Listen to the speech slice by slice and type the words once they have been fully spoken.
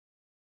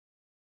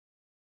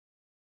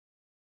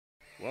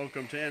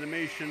Welcome to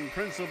Animation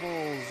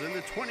Principles in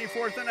the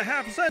 24th and a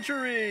half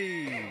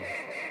century!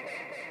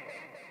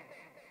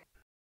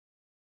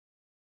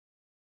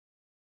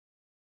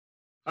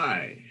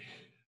 Hi.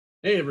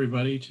 Hey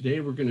everybody,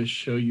 today we're going to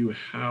show you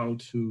how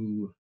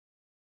to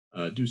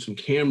do some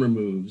camera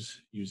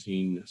moves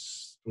using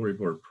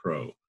Storyboard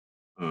Pro.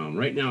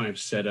 Right now I've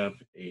set up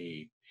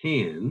a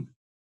pan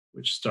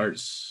which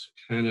starts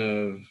kind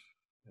of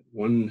at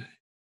one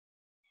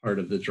part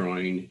of the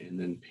drawing and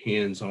then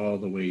pans all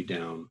the way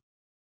down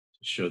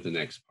to show the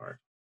next part.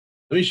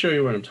 Let me show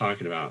you what I'm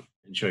talking about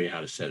and show you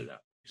how to set it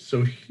up.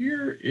 So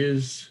here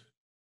is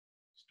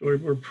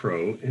Storyboard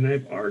Pro, and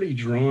I've already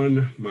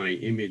drawn my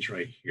image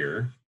right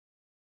here.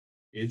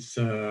 It's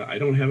I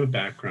don't have a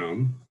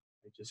background.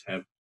 I just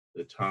have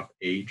the top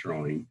A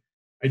drawing.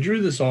 I drew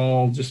this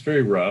all just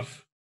very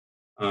rough,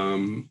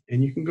 and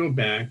you can go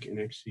back and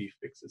actually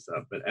fix this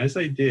up. But as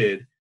I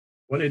did,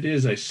 what it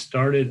is, I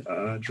started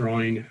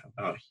drawing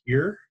about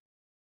here,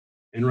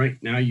 and right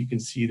now you can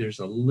see there's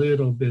a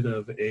little bit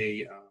of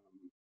a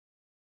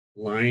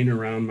line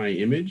around my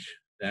image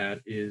that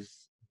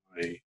is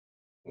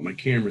what my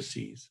camera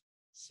sees.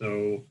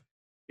 So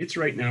it's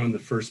right now in the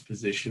first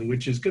position,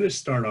 which is going to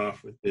start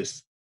off with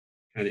this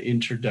kind of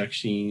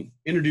introducing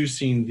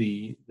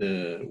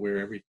the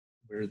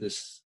where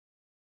this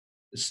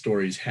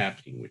story is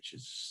happening, which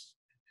is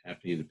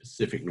happening in the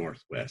Pacific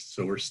Northwest.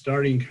 So we're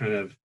starting kind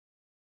of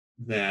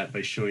that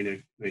by showing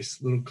a nice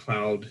little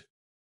cloud,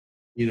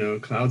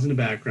 clouds in the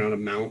background of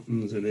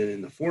mountains, and then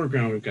in the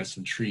foreground we've got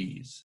some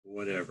trees,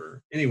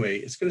 whatever. Anyway,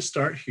 it's going to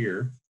start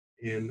here,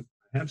 and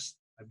I've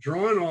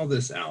drawn all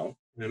this out,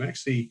 and I'm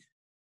actually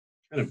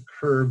kind of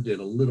curved it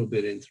a little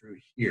bit in through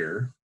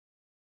here,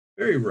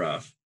 very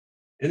rough,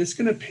 and it's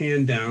going to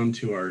pan down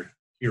to our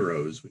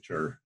heroes, which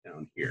are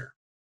down here.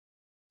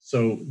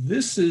 So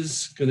this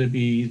is going to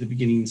be the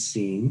beginning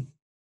scene.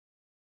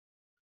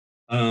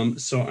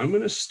 So I'm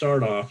going to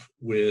start off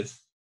with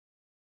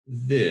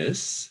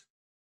this,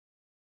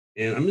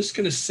 and I'm just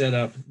going to set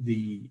up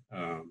the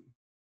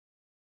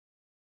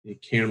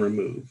camera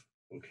move.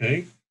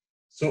 Okay,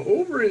 so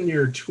over in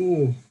your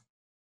tool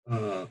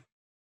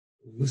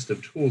list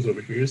of tools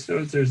over here, just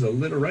notice there's a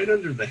little right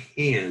under the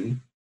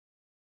hand.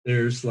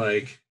 There's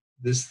like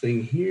this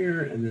thing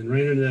here, and then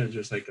right under that,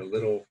 there's like a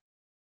little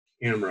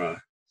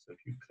camera. So if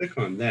you click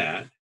on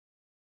that,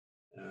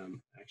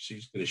 actually,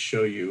 it's going to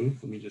show you.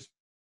 Let me just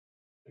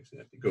actually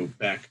have to go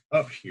back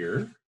up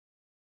here.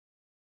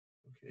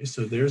 Okay,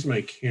 so there's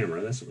my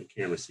camera. That's what my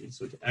camera sees.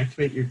 So to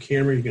activate your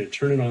camera, you're going to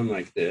turn it on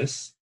like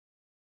this,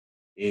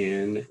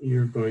 and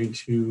you're going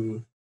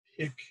to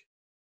pick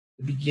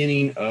the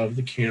beginning of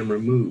the camera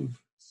move.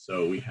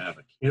 So we have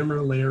a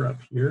camera layer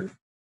up here.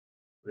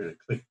 We're going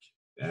to click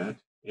that,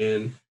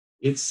 and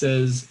it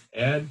says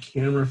add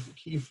camera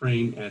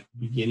keyframe at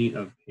the beginning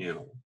of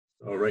panel.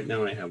 So right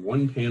now I have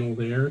one panel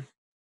there,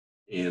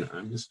 and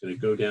I'm just going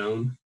to go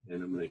down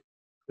and I'm going to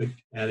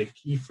click add a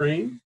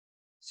keyframe.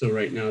 So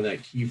right now that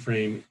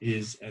keyframe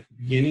is at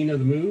the beginning of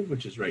the move,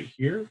 which is right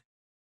here.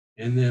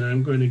 And then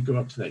I'm going to go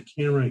up to that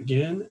camera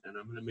again, and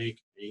I'm going to make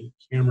a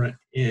camera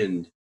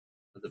end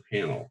of the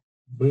panel.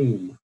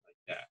 Boom, like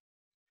that.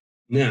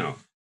 Now,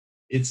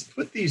 it's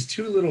put these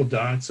two little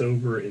dots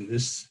over in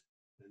this,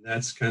 and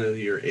that's kind of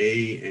your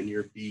A and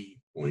your B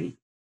point.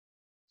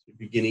 So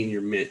beginning,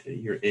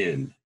 your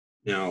end.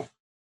 Now,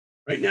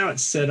 right now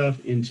it's set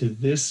up into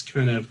this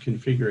kind of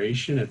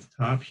configuration at the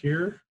top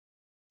here,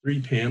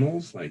 3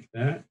 panels like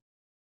that.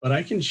 But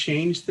I can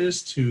change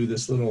this to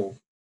this little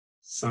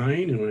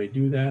sign, and when I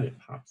do that, it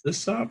pops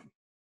this up.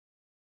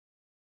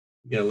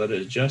 You gotta let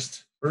it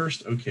adjust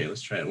first. Okay,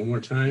 let's try it one more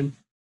time.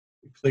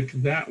 Click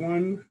that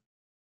one.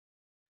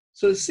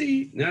 So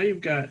see, now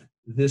you've got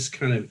this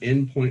kind of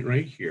endpoint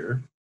right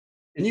here,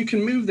 and you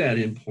can move that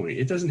endpoint.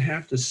 It doesn't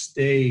have to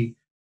stay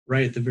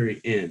right at the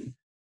very end.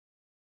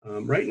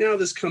 Right now,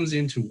 this comes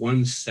into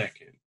 1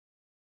 second.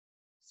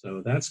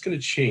 So that's going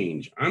to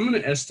change. I'm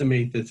going to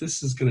estimate that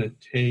this is going to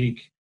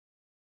take,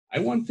 I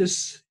want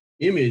this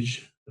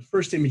image, the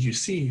first image you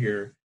see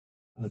here,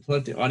 to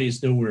let the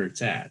audience know where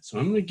it's at. So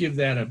I'm going to give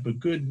that a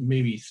good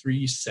maybe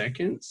 3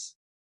 seconds.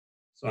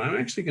 So I'm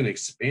actually going to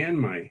expand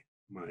my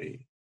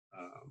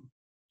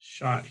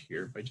shot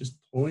here by just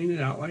pulling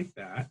it out like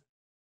that.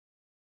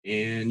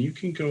 And you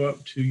can go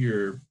up to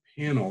your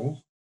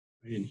panel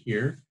right in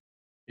here,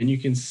 and you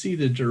can see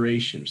the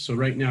duration. So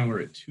right now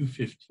we're at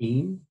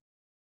 2:15.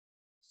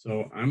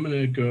 So I'm going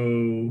to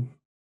go,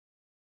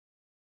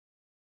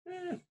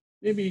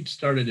 maybe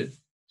start it at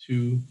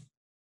 2.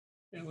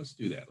 Yeah, let's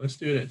do that. Let's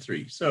do it at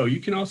 3. So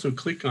you can also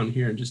click on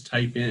here and just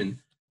type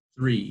in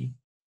 3.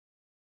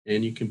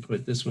 And you can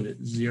put this one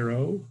at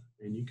 0.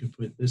 And you can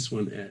put this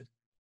one at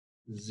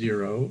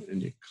 0.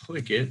 And you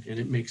click it, and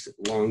it makes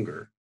it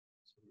longer.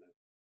 So I'm going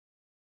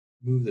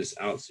to move this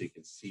out so you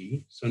can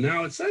see. So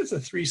now it says a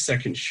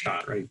 3-second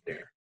shot right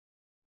there.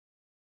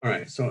 All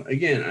right, so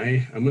again,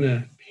 I'm going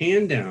to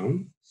pan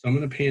down. So I'm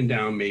going to pan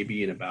down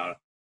maybe in about,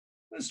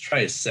 let's try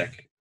a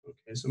second.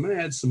 Okay, so I'm going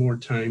to add some more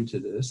time to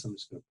this. I'm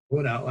just going to pull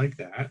it out like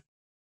that.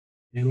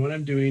 And what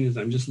I'm doing is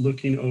I'm just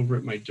looking over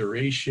at my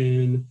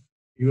duration.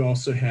 You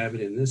also have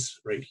it in this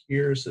right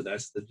here. So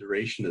that's the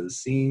duration of the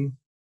scene.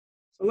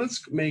 So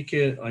let's make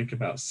it like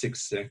about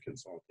 6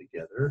 seconds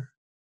altogether.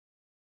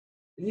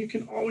 And you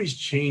can always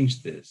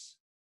change this.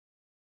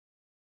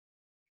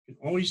 You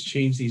can always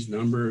change these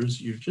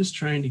numbers. You're just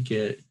trying to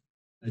get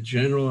a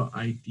general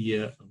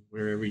idea of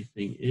where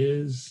everything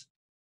is.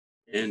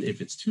 And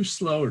if it's too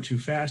slow or too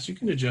fast, you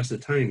can adjust the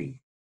timing.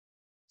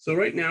 So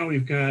right now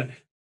we've got,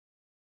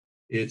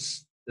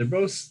 they're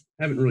both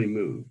haven't really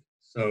moved.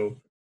 So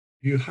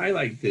if you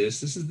highlight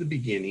this is the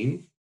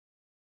beginning,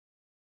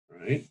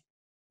 right?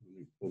 Let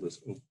me pull this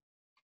open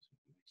so you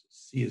can actually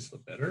see this a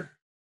little better.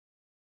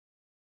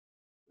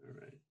 All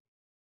right.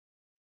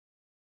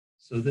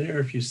 So there,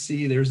 if you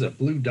see, there's a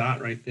blue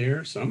dot right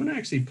there. So I'm going to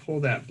actually pull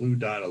that blue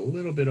dot a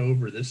little bit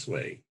over this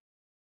way.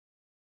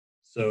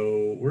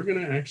 So we're going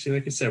to actually,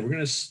 like I said, we're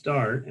going to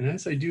start. And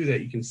as I do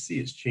that, you can see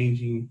it's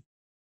changing.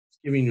 It's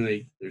giving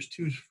like, there's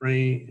 2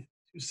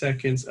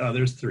 seconds. Oh,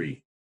 there's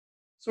 3.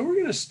 So we're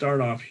going to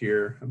start off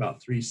here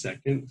about 3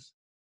 seconds.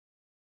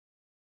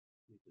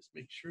 Just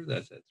make sure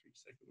that's that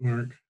 3-second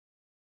mark.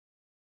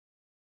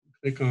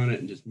 Click on it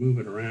and just move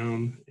it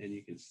around. And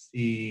you can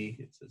see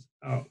it says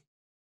about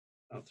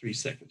 3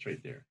 seconds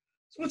right there.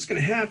 So what's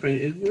going to happen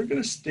is we're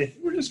just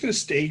going to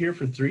stay here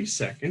for 3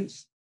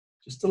 seconds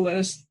just to let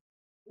us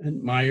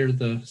admire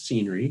the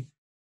scenery.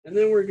 And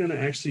then we're going to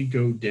actually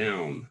go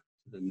down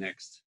to the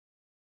next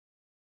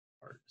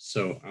part.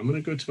 So I'm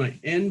going to go to my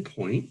end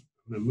point.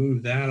 I'm going to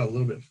move that a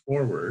little bit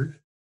forward.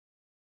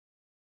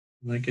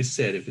 Like I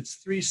said, if it's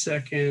 3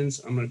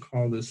 seconds, I'm going to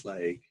call this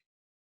like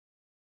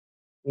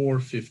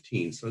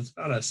 4:15. So it's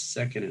about 1.5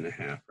 seconds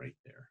right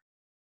there.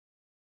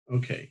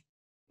 Okay,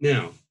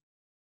 now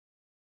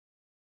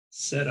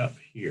set up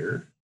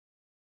here.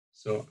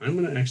 So I'm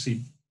going to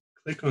actually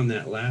click on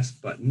that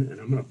last button and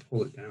I'm going to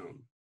pull it down.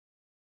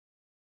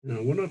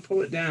 Now, when I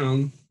pull it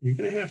down, you're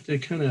going to have to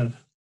kind of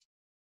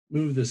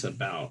move this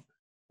about.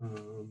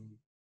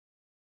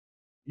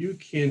 You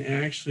can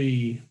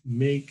actually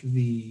make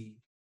the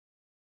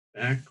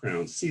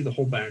background, see the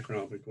whole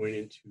background by going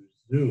into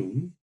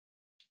Zoom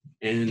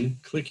and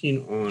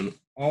clicking on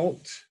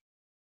Alt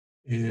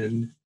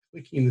and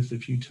clicking this a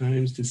few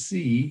times to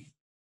see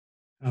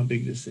how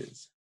big this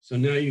is. So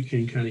now you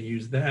can kind of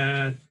use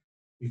that.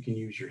 You can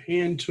use your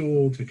hand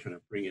tool to kind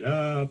of bring it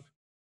up.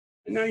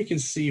 And now you can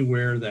see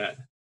where that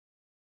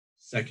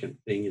second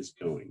thing is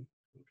going,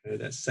 okay,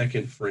 that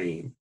second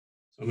frame.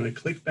 So I'm going to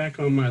click back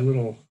on my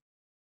little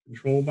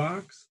control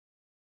box.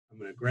 I'm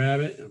going to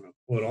grab it and I'm going to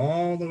pull it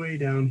all the way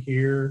down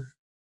here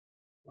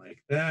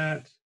like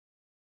that.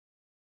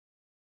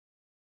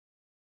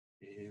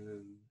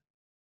 And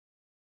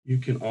you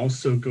can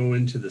also go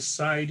into the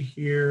side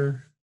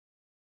here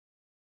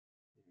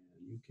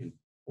and you can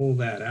pull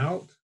that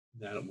out.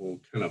 That will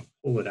kind of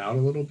pull it out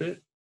a little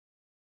bit.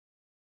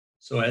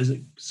 So as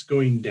it's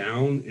going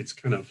down, it's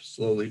kind of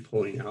slowly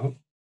pulling out.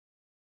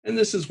 And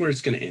this is where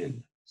it's going to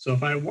end. So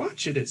if I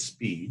watch it at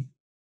speed,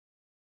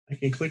 I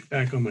can click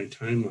back on my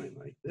timeline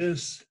like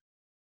this,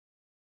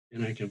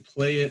 and I can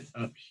play it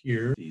up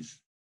here. These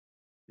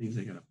things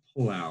I got to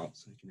pull out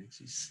so I can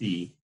actually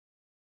see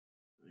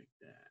like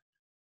that.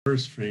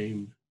 First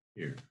frame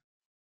here.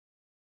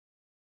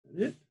 Is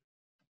that it?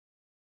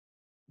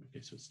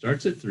 Okay, so it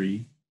starts at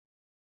 3,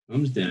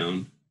 comes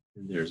down,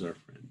 and there's our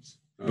friends.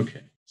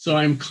 Okay, so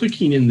I'm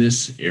clicking in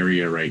this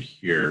area right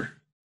here.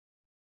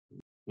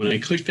 When I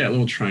click that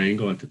little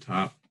triangle at the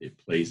top, it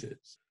plays it.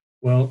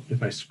 Well,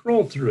 if I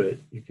scroll through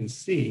it, you can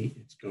see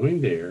it's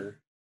going there.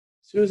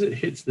 As soon as it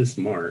hits this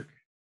mark,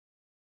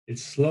 it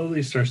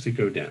slowly starts to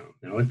go down.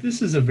 Now, if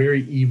this is a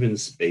very even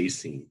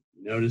spacing,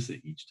 you notice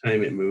that each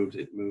time it moves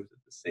at the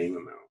same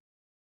amount.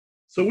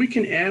 So we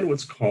can add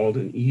what's called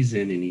an ease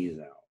in and ease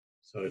out.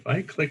 So if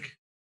I click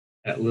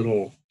that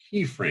little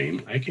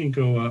keyframe, I can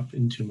go up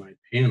into my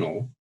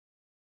panel.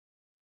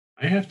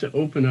 I have to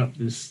open up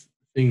this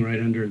thing right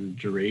under the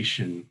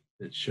duration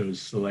that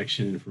shows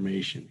selection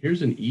information.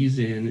 Here's an ease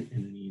in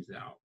and an ease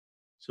out.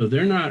 So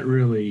they're not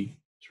really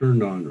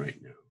turned on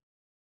right now.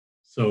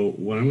 So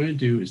what I'm going to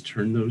do is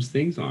turn those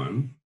things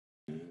on.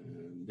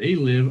 And they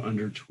live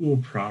under tool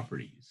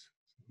properties.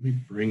 Let me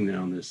bring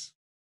down this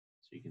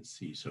so you can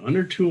see. So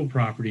under tool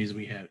properties,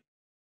 we have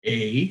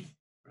A,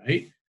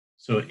 right?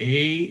 So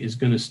A is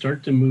going to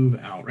start to move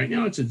out. Right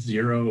now it's at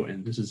 0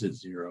 and this is at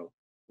 0.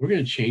 We're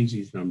going to change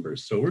these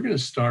numbers. So we're going to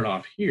start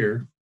off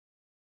here.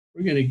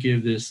 We're going to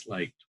give this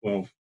like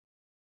 12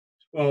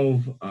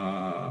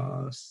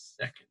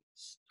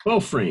 seconds,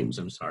 12 frames,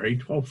 I'm sorry,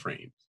 12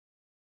 frames.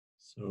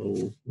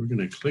 So we're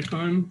going to click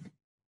on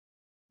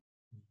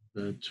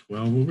the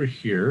 12 over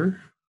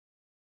here.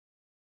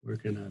 We're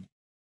going to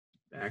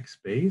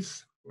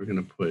backspace. We're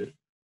going to put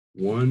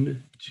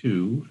 1,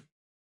 2,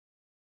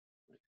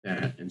 like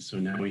that. And so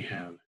now we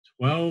have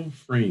 12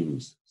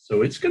 frames.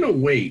 So it's going to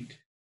wait.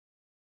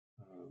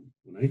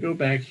 When I go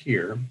back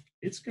here,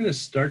 it's going to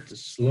start to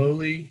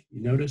slowly,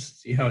 you notice,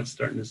 see how it's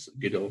starting to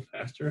get a little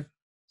faster?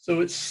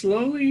 So it's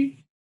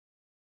slowly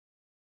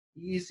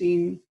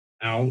easing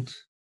out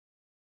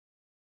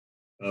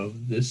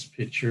of this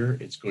picture.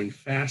 It's going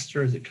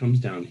faster as it comes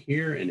down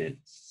here, and it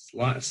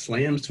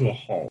slams to a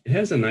halt. It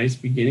has a nice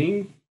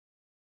beginning,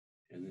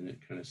 and then it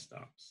kind of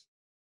stops.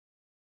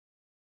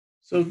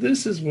 So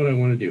this is what I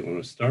want to do. I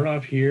want to start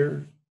off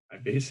here. I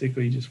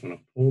basically just want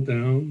to pull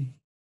down.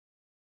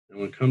 I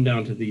want to come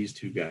down to these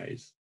two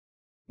guys.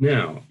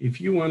 Now, if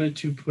you wanted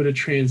to put a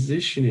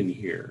transition in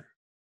here,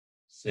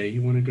 say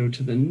you want to go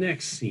to the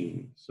next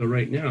scene. So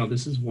right now,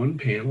 this is one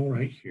panel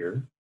right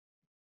here.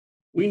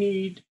 We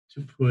need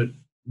to put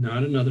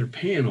not another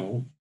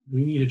panel,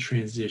 we need a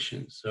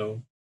transition.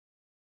 So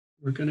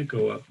we're going to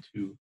go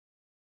to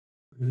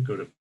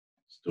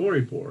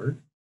Storyboard,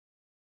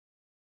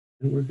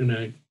 and we're going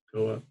to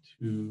go up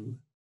to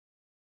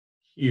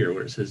here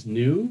where it says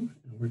New,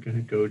 and we're going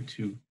to go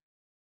to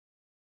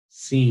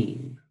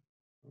Scene.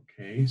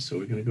 Okay, so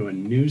we're going to go a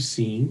New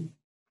Scene.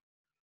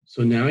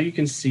 So now you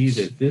can see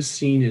that this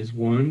scene is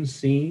one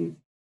scene.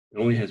 It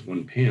only has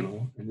one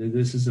panel, and then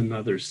this is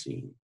another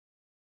scene.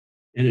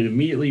 And it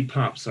immediately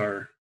pops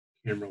our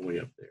camera way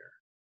up there.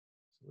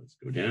 So let's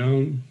go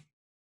down.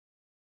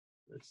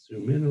 Let's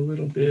zoom in a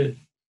little bit.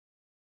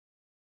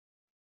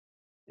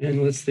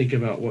 And let's think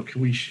about what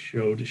can we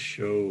show to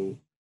show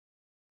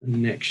the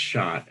next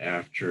shot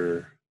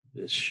after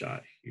this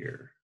shot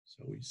here.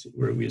 So we see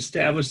where we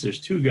established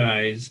there's two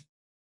guys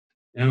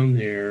down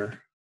there.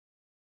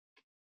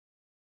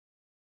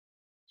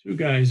 Two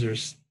guys are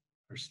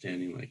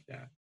standing like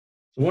that.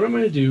 So what I'm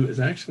going to do is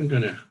actually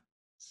going to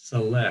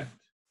select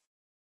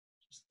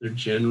just their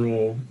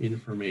general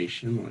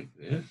information like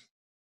this.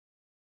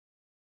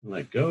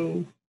 Let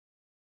go.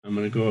 I'm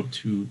going to go up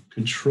to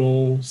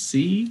Control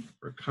C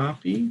for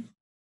copy.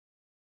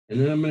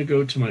 And then I'm going to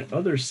go to my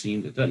other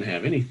scene that doesn't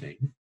have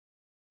anything.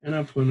 And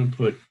I'm going to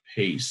put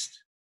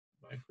paste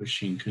by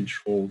pushing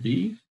Control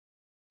V.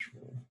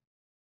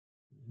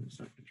 It's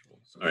not Control,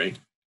 sorry.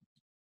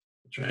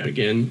 Try it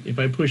again. If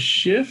I push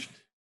Shift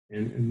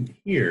and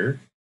here,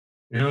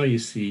 now you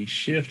see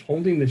Shift,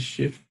 holding the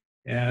Shift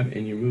tab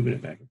and you're moving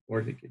it back and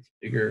forth, it gets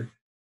bigger.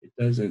 It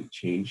doesn't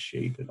change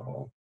shape at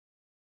all.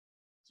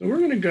 So we're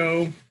going to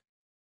go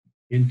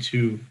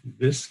into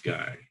this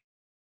guy.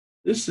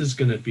 This is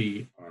going to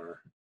be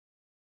our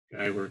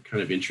guy we're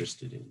kind of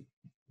interested in.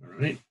 All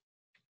right.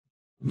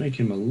 I'll make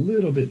him a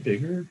little bit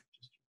bigger.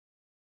 Just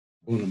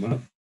pulling him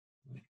up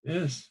like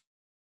this.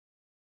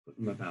 Put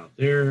him about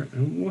there,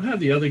 and we'll have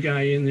the other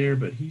guy in there,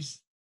 but he's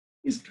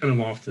kind of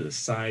off to the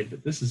side.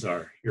 But this is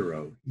our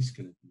hero. He's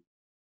going to be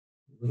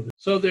a little bit.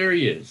 So there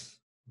he is.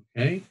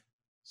 Okay,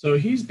 so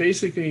he's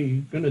basically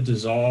going to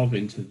dissolve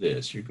into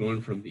this. You're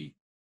going from the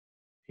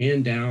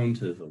hand down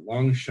to the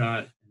long shot,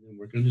 and then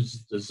we're going to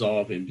just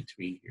dissolve in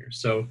between here.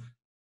 So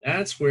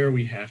that's where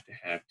we have to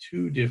have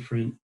two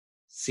different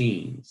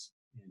scenes,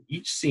 and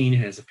each scene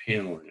has a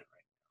panel in it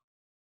right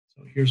now.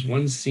 So here's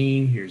one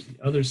scene. Here's the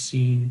other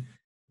scene.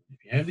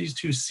 If you have these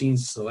two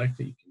scenes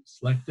selected, you can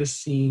select this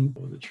scene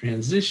for the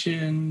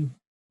transition.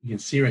 You can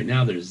see right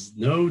now there's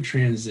no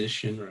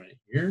transition right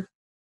here.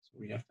 So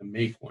we have to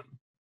make one.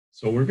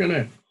 So we're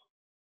gonna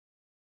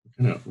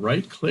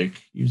right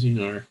click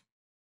using our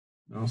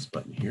mouse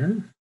button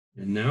here.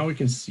 And now we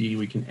can see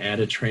we can add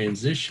a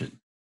transition.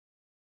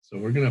 So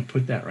we're gonna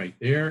put that right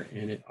there,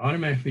 and it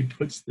automatically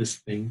puts this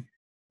thing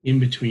in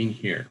between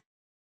here.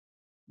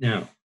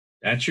 Now,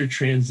 that's your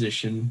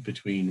transition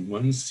between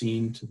one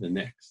scene to the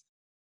next.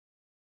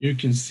 You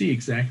can see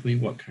exactly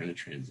what kind of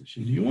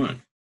transition do you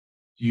want.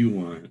 Do you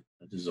want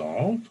a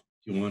dissolve?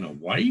 Do you want a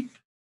wipe,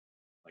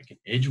 like an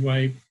edge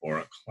wipe or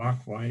a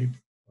clock wipe,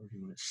 or do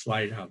you want to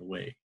slide out of the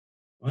way?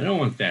 Well, I don't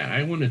want that.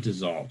 I want to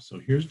dissolve. So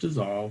here's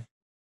dissolve.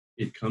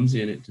 It comes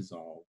in at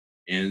dissolve,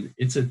 and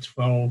it's a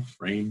 12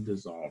 frame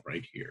dissolve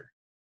right here.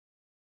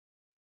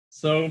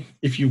 So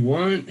if you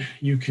want,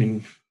 you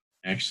can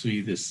actually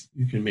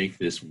you can make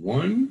this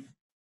 1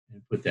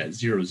 and put that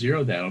 0,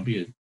 0. That'll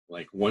be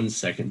like 1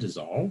 second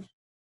dissolve.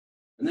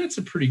 And that's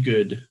a pretty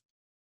good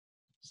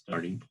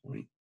starting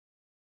point.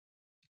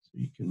 So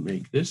you can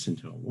make this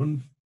into a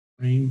 1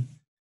 frame,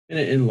 and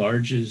it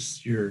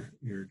enlarges your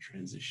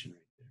transition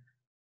right there.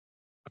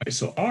 All right,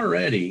 so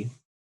already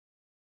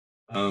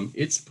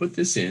it's put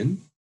this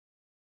in.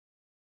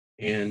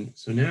 And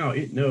so now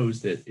it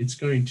knows that it's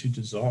going to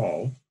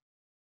dissolve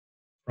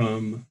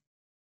from,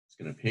 it's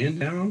going to pan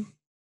down,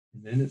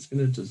 and then it's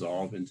going to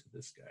dissolve into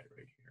this guy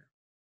right here.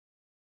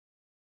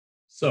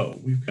 So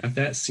we've got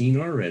that scene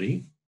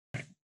already.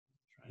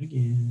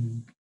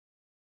 Again.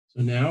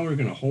 So now we're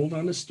going to hold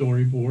on the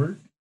storyboard,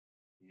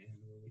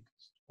 and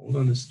hold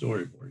on the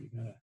storyboard.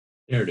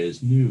 There it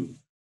is, new.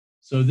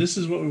 So this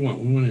is what we want.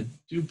 We want to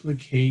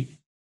duplicate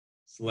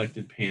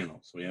selected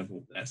panel. So we have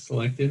that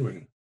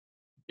selected.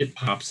 It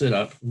pops it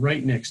up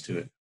right next to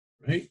it,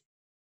 right?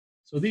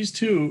 So these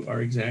two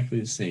are exactly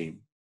the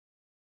same.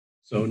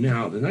 So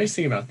now the nice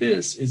thing about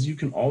this is you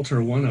can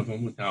alter one of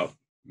them without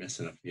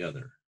messing up the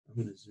other. I'm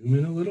going to zoom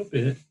in a little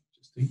bit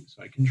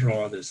so I can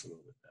draw this a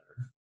little bit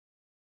better.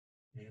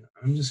 And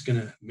I'm just going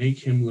to make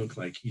him look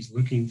like he's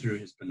looking through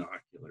his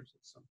binoculars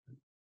at something.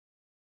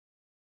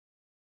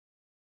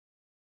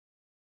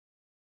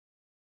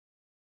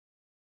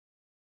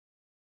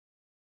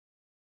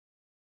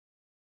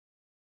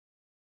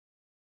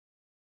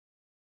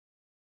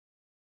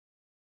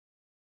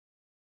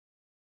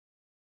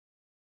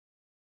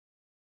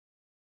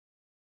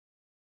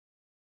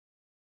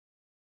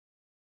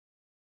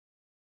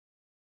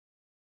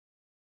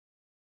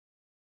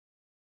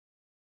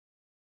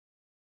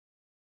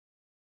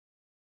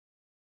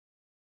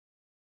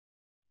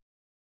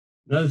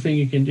 Another thing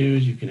you can do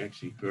is you can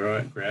actually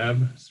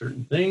grab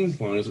certain things.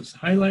 As long as it's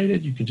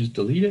highlighted, you can just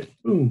delete it.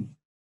 Boom,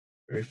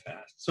 very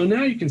fast. So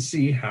now you can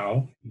see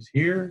how he's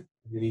here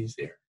and then he's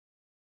there.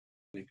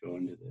 I'm gonna go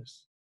into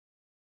this.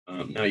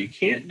 Now you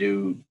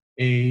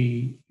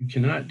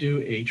cannot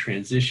do a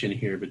transition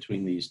here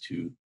between these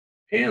two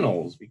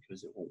panels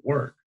because it won't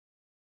work.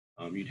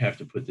 You'd have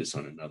to put this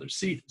on another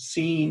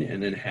scene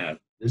and then have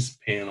this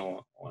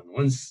panel on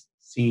one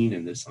scene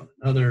and this on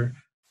another.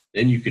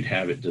 Then you could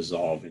have it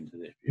dissolve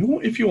into it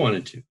if you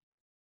wanted to.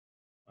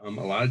 A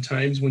lot of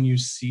times when you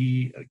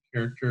see a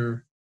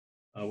character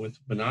with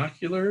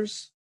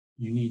binoculars,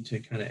 you need to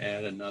kind of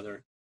add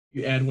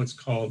you add what's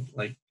called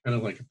kind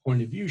of like a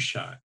point of view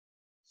shot.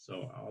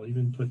 So I'll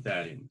even put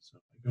that in. So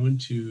if I go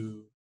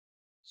into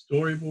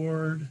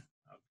Storyboard,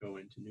 I'll go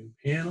into New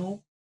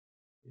Panel.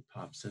 It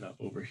pops it up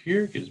over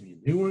here, gives me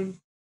a new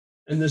one.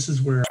 And this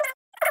is where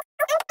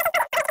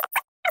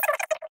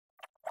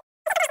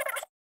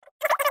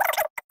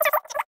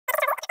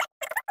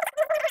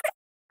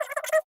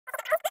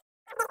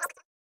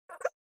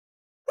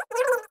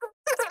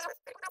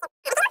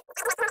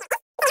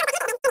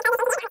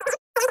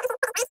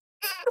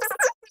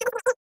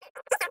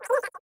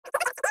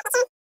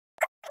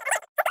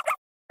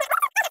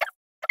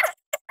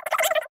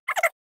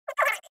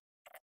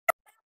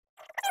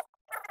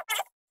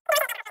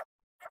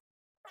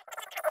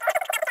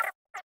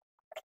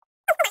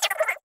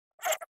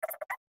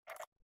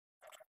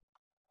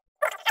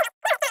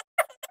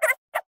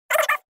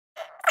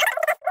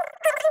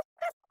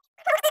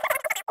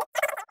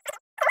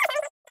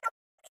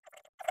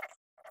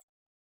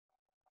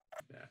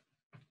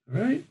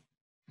all right.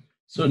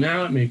 So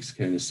now it makes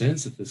kind of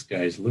sense that this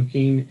guy's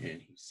looking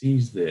and he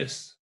sees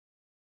this,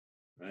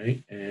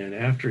 right? And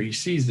after he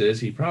sees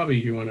this, you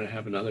want to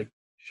have another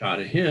shot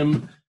of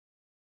him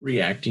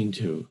reacting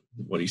to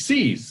what he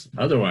sees.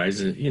 Otherwise,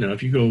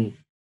 if you go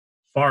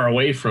far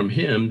away from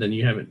him, then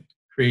you haven't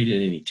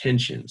created any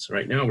tension. So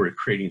right now we're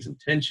creating some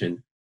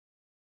tension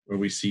where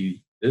we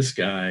see this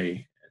guy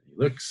and he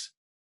looks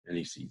and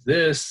he sees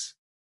this,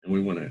 and we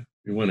want to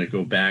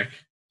go back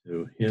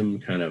to him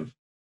kind of.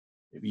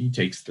 Maybe he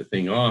takes the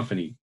thing off and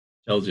he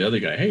tells the other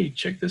guy, hey,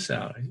 check this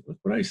out. Look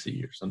what I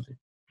see or something.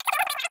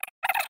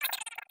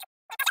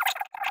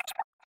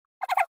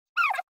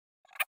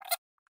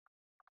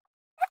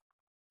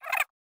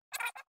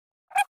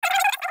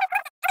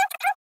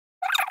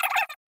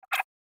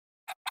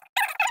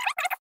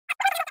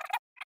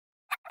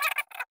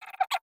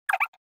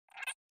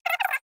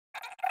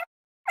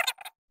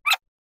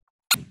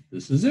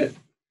 This is it.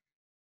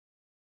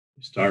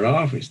 We start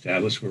off, we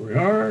establish where we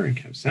are, and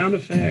have sound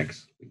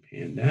effects. We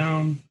pan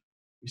down.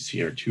 We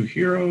see our two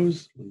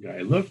heroes. One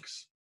guy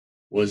looks.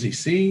 What does he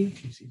see?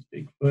 He sees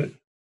Bigfoot.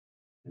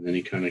 And then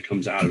he kind of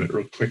comes out of it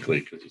real quickly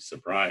because he's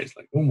surprised,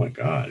 like, oh my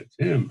God, it's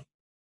him.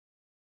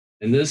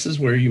 And this is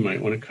where you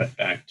might want to cut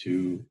back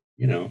to,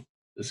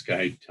 this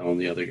guy telling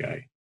the other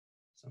guy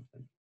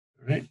something.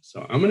 All right,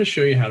 so I'm going to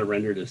show you how to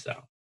render this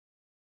out.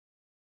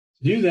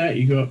 To do that,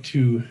 you go up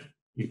to,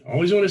 you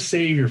always want to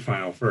save your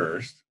file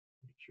first.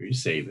 Make sure you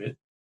save it.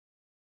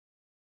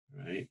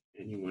 All right,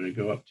 and you want to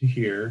go up to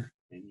here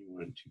and you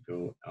want to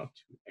go out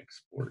to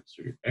export.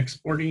 So you're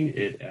exporting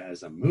it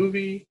as a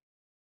movie.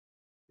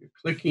 You're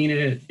clicking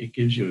it. It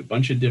gives you a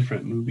bunch of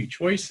different movie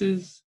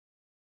choices.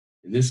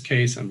 In this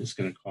case, I'm just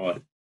going to call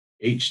it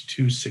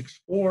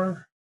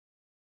H264.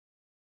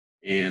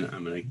 And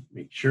I'm going to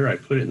make sure I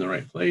put it in the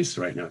right place.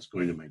 So right now it's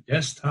going to my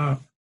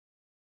desktop.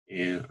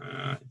 And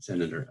it's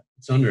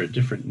under a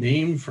different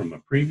name from a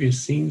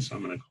previous scene. So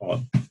I'm going to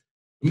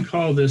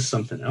call this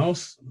something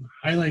else. I'm going to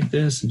highlight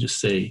this and just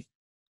say,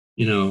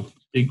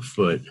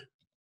 Bigfoot,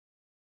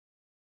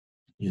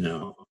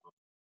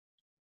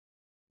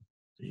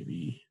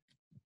 maybe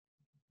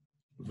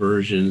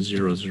version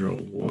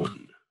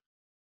 001.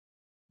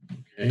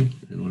 Okay,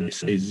 and when I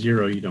say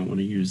 0, you don't want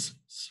to use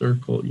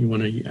circle. You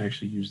want to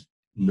actually use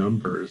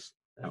numbers.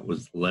 That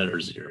was letter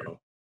 0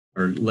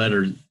 or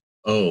letter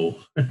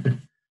O.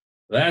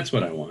 That's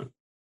what I want.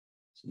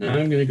 So now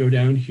I'm going to go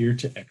down here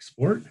to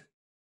export,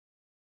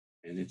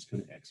 and it's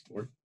going to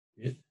export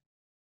it.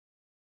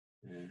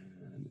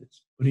 And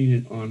it's putting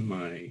it on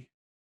my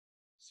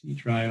C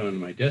drive on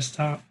my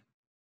desktop.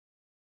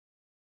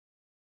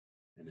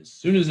 And as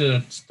soon as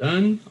it's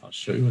done, I'll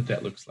show you what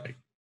that looks like.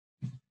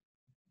 It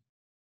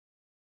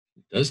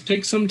does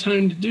take some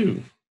time to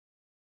do.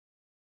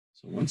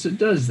 So once it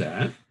does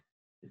that,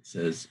 it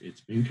says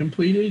it's been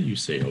completed. You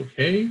say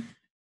okay.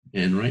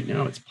 And right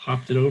now it's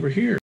popped it over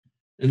here.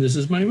 And this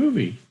is my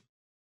movie.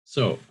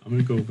 So I'm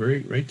going to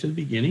go right to the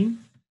beginning,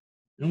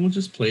 and we'll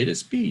just play it at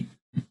speed.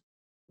 So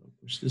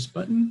push this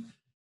button.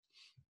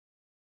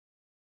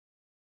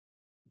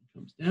 It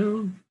comes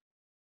down.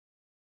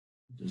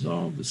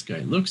 Dissolve. This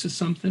guy looks at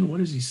something. What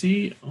does he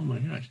see? Oh my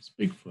gosh, it's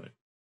Bigfoot.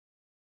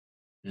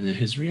 And then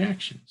his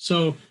reaction.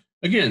 So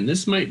again,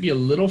 this might be a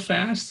little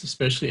fast,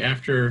 especially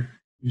after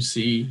you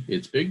see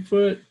it's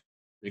Bigfoot.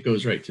 It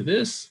goes right to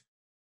this.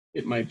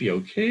 It might be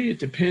okay. It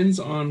depends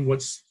on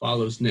what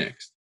follows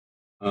next.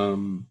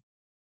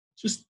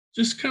 Just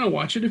just kind of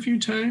watch it a few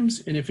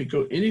times. And if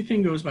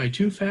anything goes by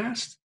too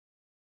fast,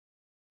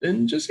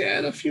 then just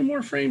add a few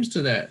more frames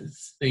to that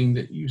thing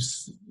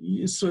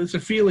so it's a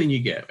feeling you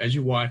get as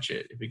you watch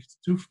it. If it's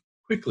too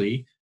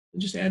quickly, then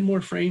just add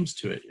more frames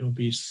to it.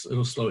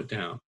 It'll slow it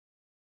down.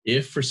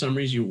 If for some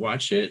reason you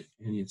watch it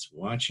and it's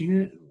watching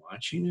it,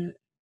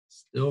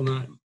 still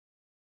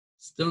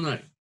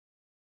not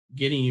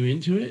getting you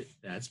into it,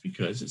 that's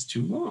because it's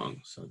too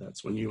long. So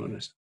that's when you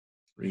want to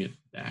bring it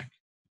back.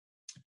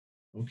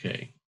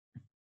 Okay.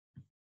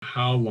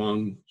 How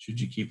long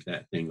should you keep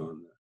that thing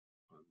on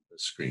the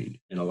screen?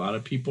 And a lot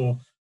of people,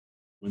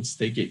 once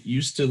they get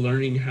used to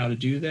learning how to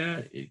do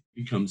that, it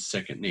becomes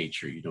second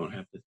nature. You don't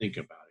have to think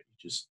about it.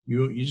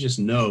 You just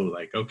know,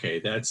 like, okay,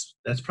 that's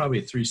probably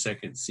a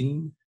 3-second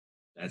scene.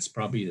 That's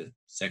probably the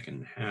second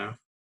and a half,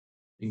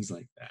 things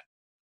like that.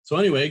 So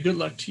anyway, good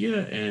luck to you.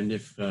 And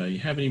if you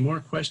have any more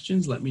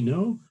questions, let me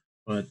know.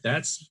 But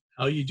that's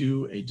how you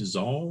do a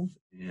dissolve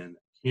and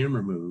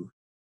camera move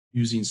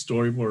using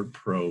Storyboard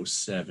Pro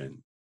 7.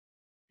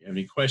 If you have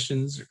any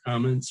questions or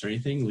comments or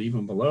anything, leave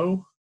them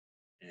below.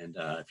 And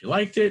if you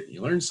liked it,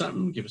 you learned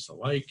something, give us a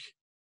like.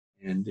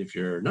 And if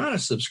you're not a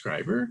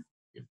subscriber,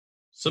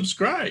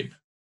 subscribe.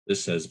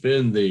 This has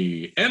been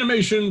the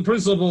Animation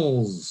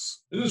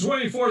Principles in the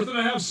 24th and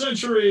a half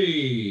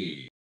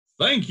century.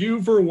 Thank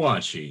you for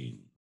watching.